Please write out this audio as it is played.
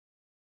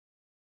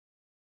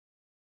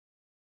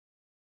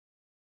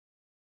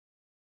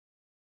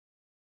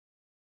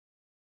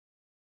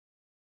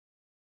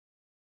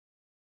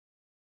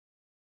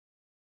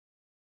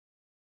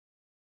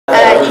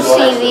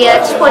obviously the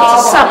Disappointed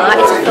Summer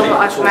is a film that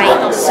I've made.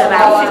 It's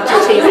about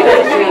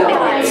 52-53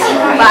 minutes.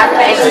 But I've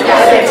edited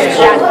it into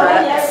the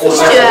advert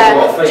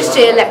just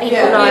to let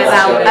people know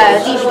about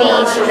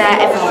DVDs and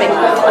everything.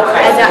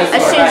 And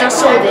as soon as I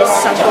saw this,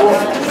 I thought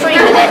 3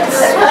 minutes.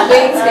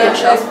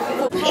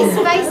 It's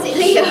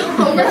basically a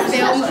horror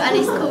film and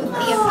it's called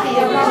The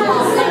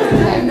Appearance.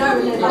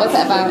 What's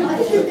it about?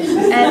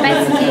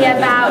 Basically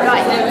about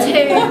like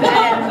two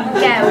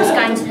girls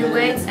going to the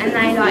woods and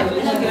they like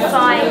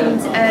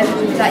find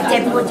like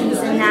dead bodies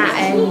and that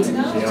and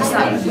just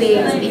like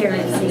weird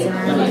appearances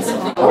around.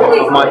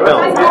 My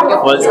film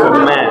was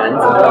called Man,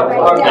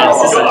 and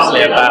it's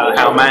essentially about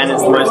how man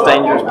is the most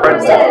dangerous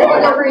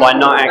predator by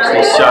not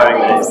actually showing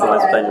that it's the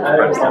most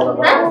dangerous predator.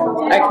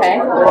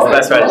 Okay. That's the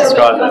best way to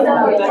describe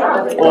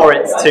it. Or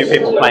it's two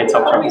people playing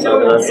top trumps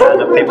over the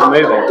people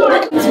moving.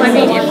 It's my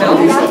media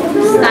film,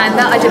 and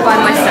that I did by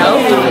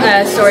myself,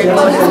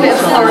 storyboard. It's a bit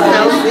of a horror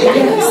film,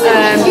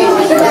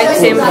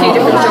 mixing a few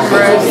different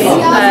genres,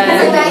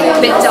 a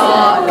bit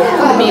dark,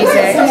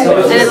 music.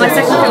 And then my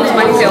second film is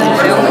my film,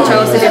 which I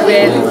also did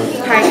with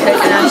Harry Cook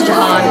and Ash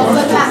Jahan,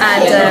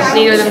 and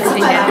neither of them to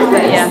be here,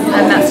 but yeah,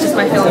 and that's just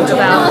my film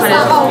about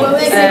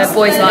kind of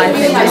boys' life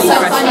in this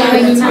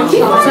depression.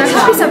 So it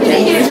should be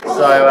something.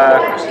 So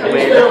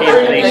we're looking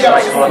for these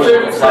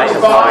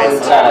psychological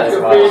ways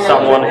to find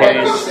someone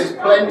who's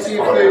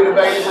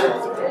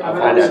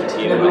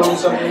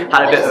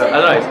had a bit of, I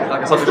don't know,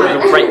 like some sort of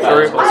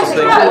breakthrough or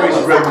something.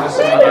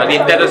 The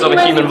endeavours of a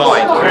human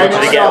mind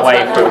to get away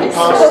from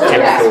sort of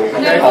typical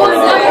horror.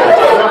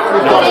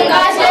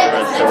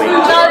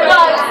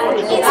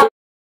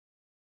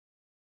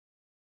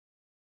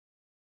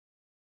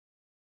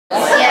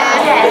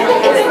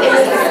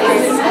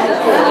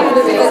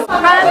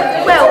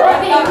 Well,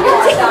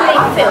 particularly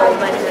film,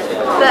 but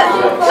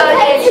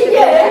early into the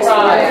film,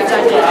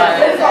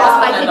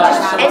 I could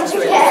just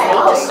enter it,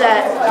 just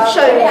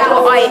show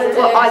what I can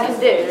do, what I can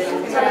do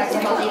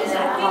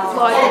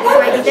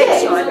maybe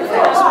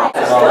next time.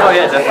 Oh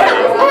yeah,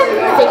 definitely.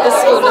 With the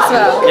school as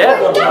well? Yeah,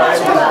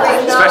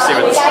 especially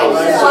with the school.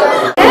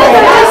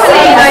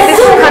 This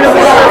is kind of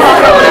what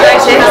I want to go to,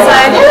 so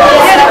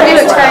yeah, that really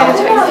looks very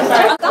interesting.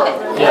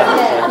 Yeah.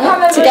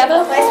 Together?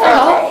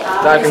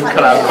 I can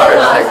cut out the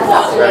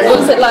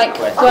What's it like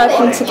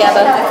working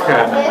together?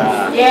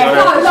 Explain.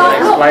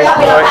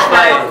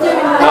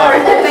 How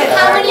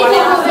many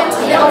people have been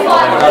to your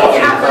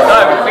No,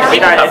 we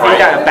don't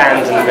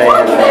abandon me.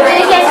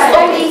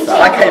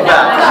 I came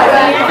back.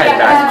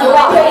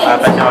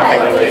 But now I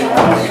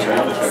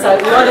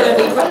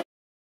think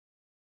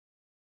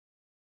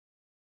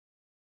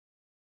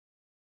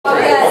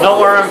not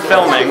where I'm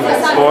filming,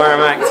 but where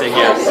I'm acting,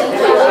 yes.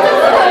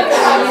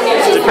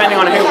 Depending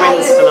on who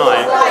wins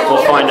tonight,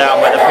 we'll find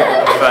out whether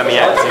people prefer me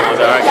acting or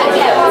directing.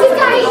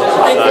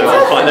 So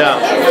we'll find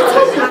out.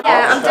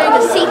 Yeah, I'm doing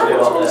a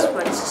sequel to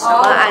Disappointed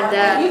Summer, and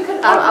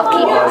I'll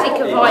keep think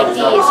of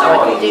ideas I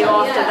can do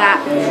after that.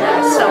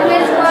 So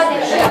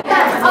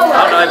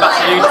Oh no, back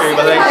to YouTube,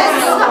 I think.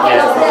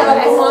 Yeah.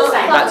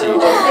 Back to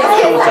YouTube.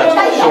 Shorter,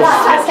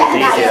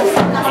 easier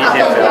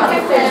film.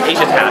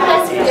 Easier to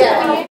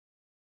handle.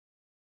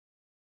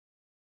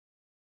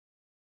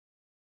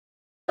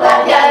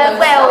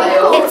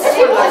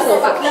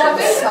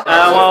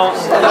 Well,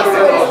 it's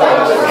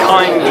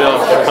well,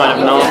 kind of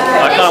not.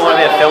 I kind of want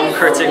to be a film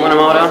critic when I'm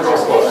older,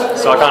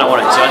 so I kind of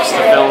want to judge the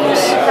films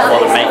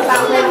while I make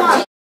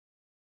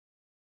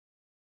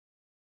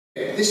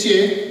them. This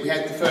year we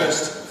had the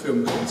first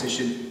film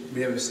competition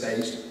we ever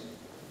staged.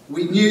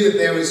 We knew that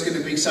there was going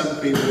to be some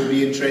people who would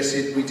be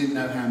interested, we didn't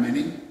know how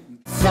many.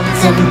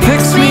 Something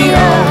picks me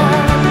up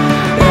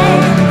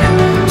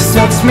and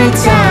sets me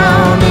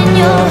down in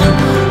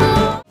your...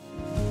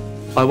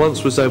 I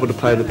once was able to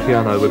play the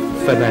piano with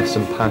finesse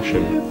and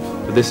passion,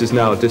 but this is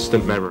now a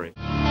distant memory.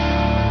 We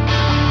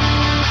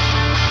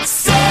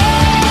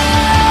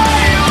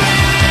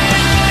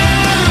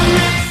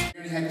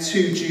only had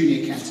 2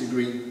 junior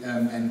category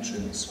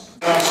entrants.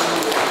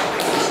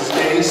 This is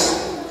Liz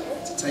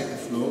to take the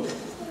floor.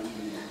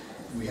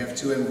 We have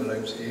 2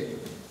 envelopes here.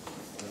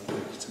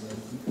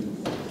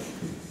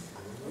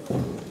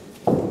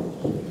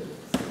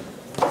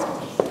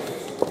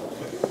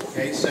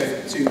 Okay, so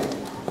to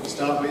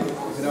start with,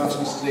 I could ask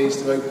Mr. Lees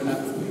to open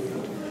up.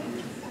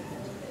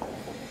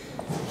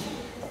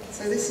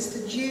 So this is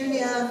the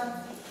junior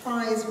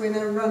prize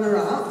winner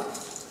runner-up.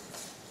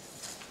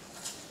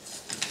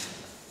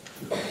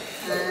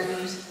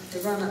 And the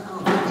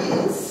runner-up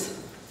is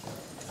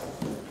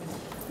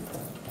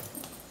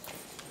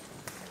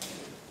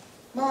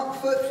Mark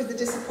Foot for The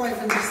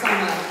Disappointment of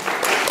Summer.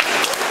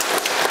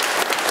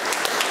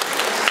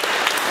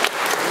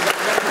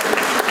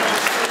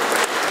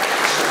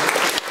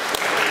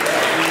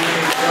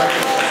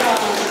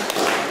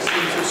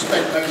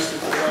 Spent most of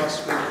the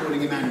last week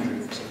calling him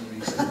Andrew for some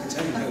reason. I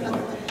don't know why.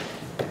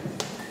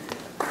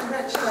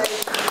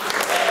 Congratulations.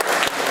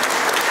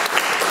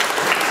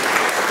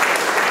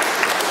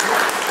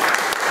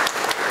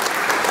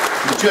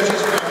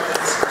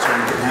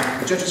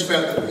 The judges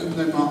felt that even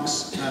though Mark's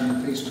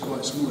piece was quite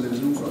quite small, there was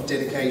an awful lot of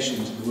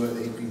dedication to the work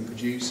that he'd been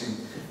producing.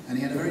 And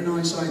he had a very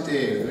nice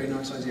idea of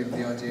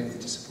the idea of the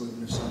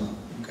disappointment of summer.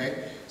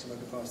 Okay? So if I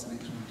could pass the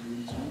next one to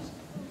you, please.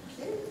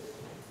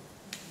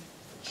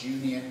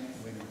 Junior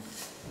winner.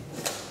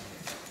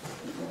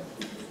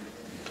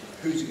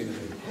 Who's it going to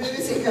be? Who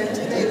is it going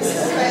to be?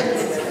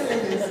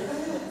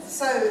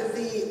 So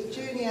the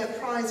junior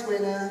prize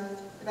winner,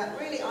 that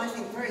really, I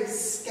think, very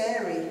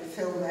scary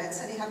film there, it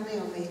certainly had me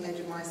on the edge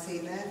of my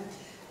seat there,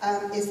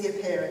 is The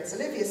Appearance.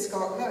 Olivia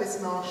Scott, Lois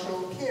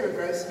Marshall, Kira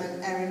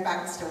Grossman, Erin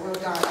Baxter. Well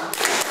done.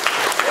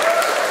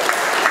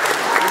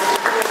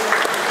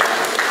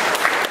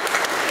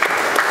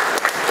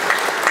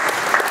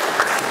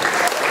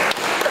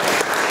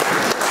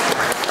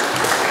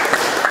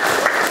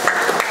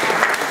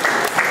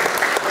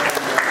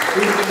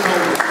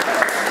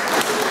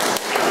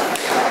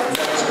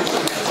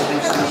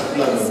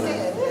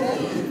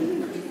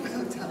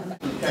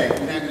 Okay,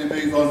 we're now going to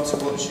move on to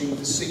watching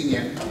the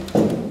senior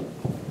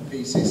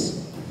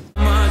pieces.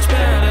 Much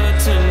better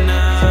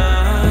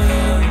tonight.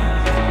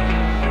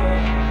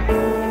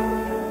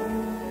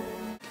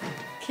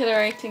 Killer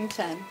rating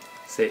 10.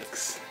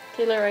 6.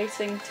 Killer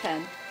rating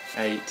 10.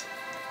 8.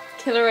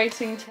 Killer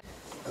rating 10.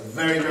 A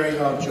very, very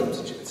hard job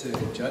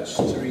to judge.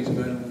 Theresa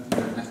Burnham,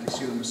 Natalie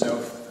Stewart and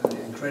myself, and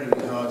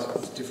incredibly hard to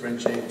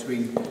differentiate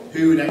between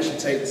who would actually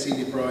take the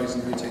senior prize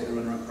and who would take the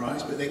runner-up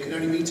prize, but there could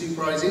only be 2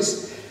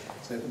 prizes.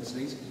 So,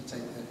 please, could you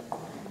take the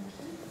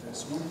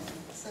first one?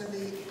 So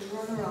the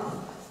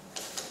runner-up.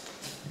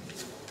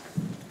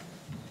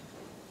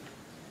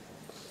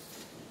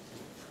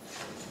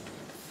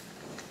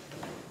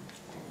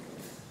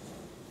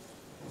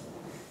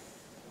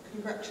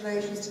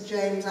 Congratulations to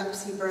James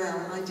Apsey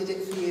Brown. I did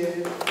it for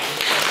you.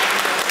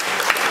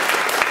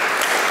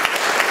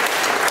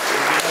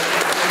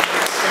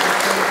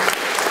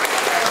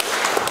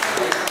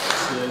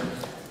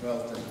 Well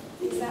done.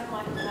 Is that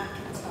my black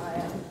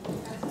attire?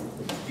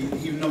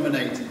 He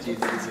nominated you,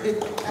 didn't he?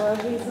 Well,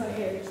 he's not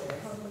here.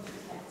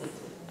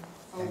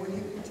 Oh, well,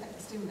 you can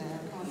text him now,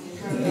 can't you?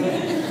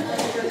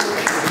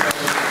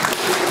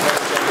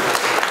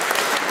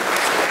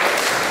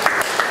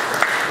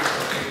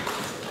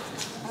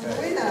 And the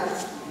winner.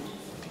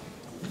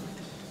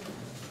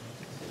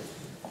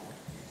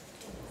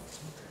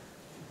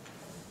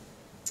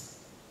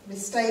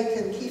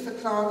 Mistaken, Kiefer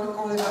Clark and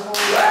Oliver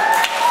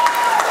Hoyle.